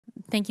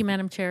Thank you,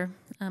 Madam Chair.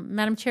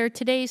 Madam Chair,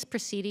 today's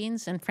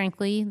proceedings, and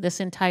frankly,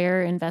 this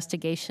entire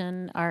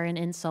investigation, are an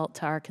insult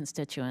to our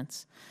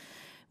constituents.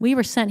 We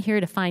were sent here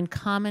to find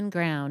common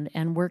ground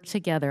and work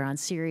together on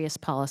serious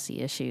policy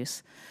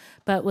issues.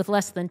 But with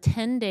less than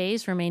 10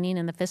 days remaining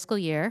in the fiscal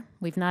year,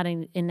 we've not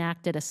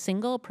enacted a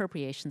single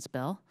appropriations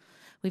bill.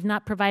 We've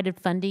not provided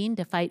funding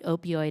to fight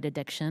opioid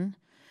addiction.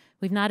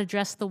 We've not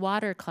addressed the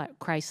water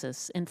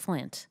crisis in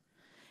Flint.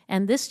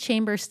 And this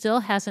chamber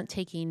still hasn't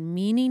taken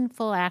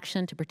meaningful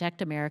action to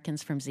protect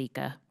Americans from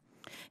Zika.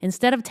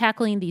 Instead of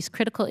tackling these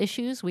critical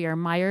issues, we are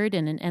mired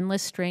in an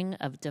endless string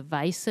of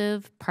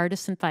divisive,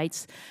 partisan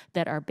fights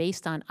that are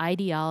based on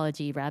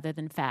ideology rather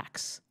than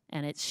facts,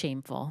 and it's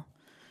shameful.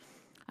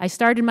 I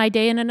started my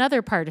day in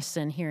another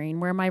partisan hearing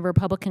where my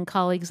Republican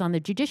colleagues on the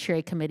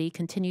Judiciary Committee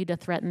continue to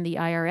threaten the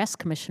IRS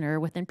commissioner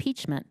with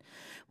impeachment,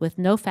 with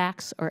no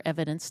facts or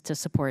evidence to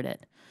support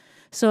it.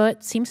 So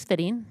it seems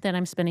fitting that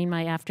I'm spending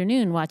my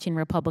afternoon watching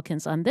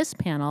Republicans on this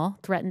panel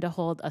threaten to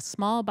hold a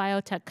small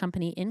biotech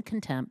company in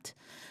contempt,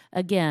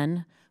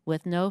 again,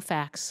 with no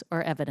facts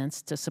or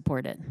evidence to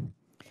support it.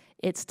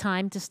 It's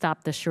time to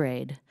stop the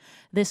charade.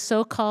 This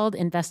so-called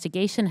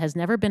investigation has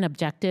never been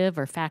objective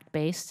or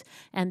fact-based,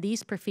 and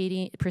these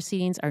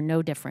proceedings are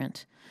no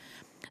different.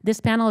 This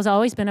panel has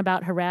always been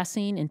about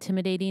harassing,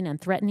 intimidating,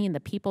 and threatening the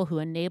people who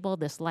enable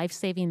this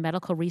life-saving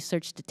medical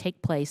research to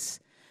take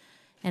place,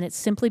 and it's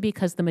simply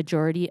because the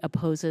majority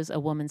opposes a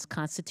woman's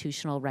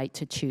constitutional right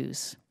to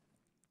choose.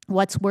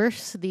 What's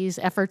worse, these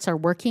efforts are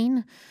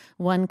working.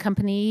 One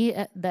company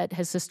that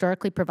has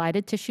historically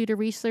provided tissue to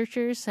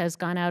researchers has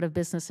gone out of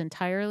business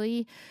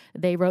entirely.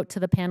 They wrote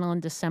to the panel in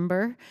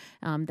December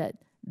that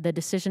the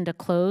decision to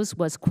close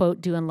was,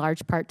 quote, due in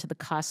large part to the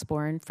costs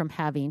borne from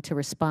having to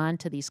respond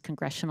to these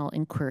congressional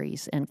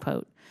inquiries, end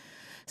quote.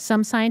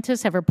 Some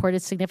scientists have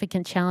reported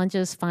significant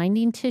challenges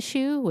finding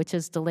tissue, which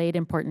has delayed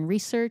important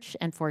research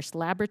and forced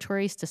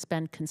laboratories to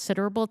spend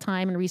considerable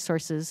time and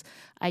resources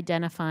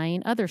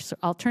identifying other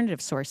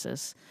alternative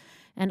sources.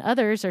 And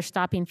others are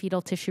stopping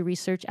fetal tissue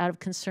research out of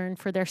concern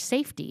for their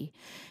safety.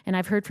 And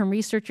I've heard from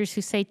researchers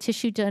who say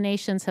tissue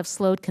donations have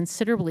slowed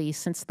considerably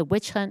since the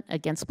witch hunt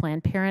against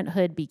Planned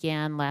Parenthood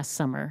began last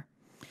summer.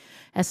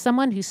 As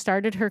someone who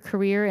started her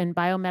career in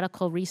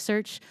biomedical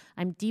research,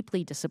 I'm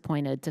deeply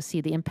disappointed to see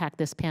the impact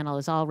this panel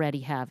is already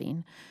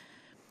having.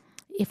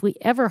 If we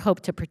ever hope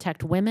to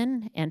protect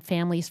women and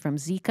families from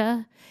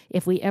Zika,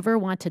 if we ever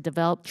want to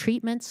develop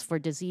treatments for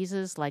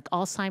diseases like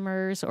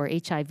Alzheimer's or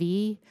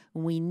HIV,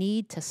 we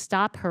need to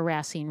stop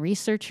harassing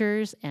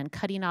researchers and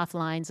cutting off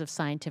lines of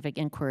scientific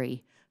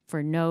inquiry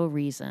for no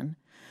reason.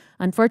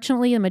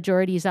 Unfortunately, the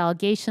majority's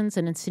allegations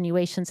and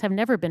insinuations have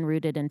never been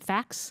rooted in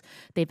facts.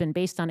 They've been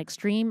based on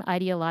extreme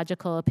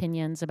ideological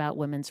opinions about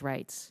women's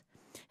rights.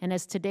 And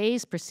as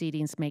today's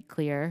proceedings make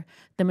clear,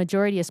 the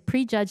majority has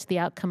prejudged the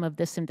outcome of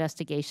this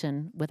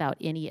investigation without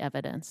any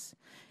evidence.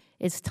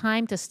 It's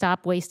time to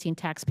stop wasting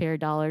taxpayer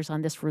dollars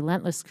on this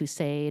relentless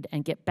crusade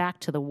and get back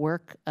to the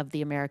work of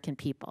the American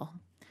people.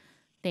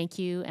 Thank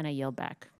you, and I yield back.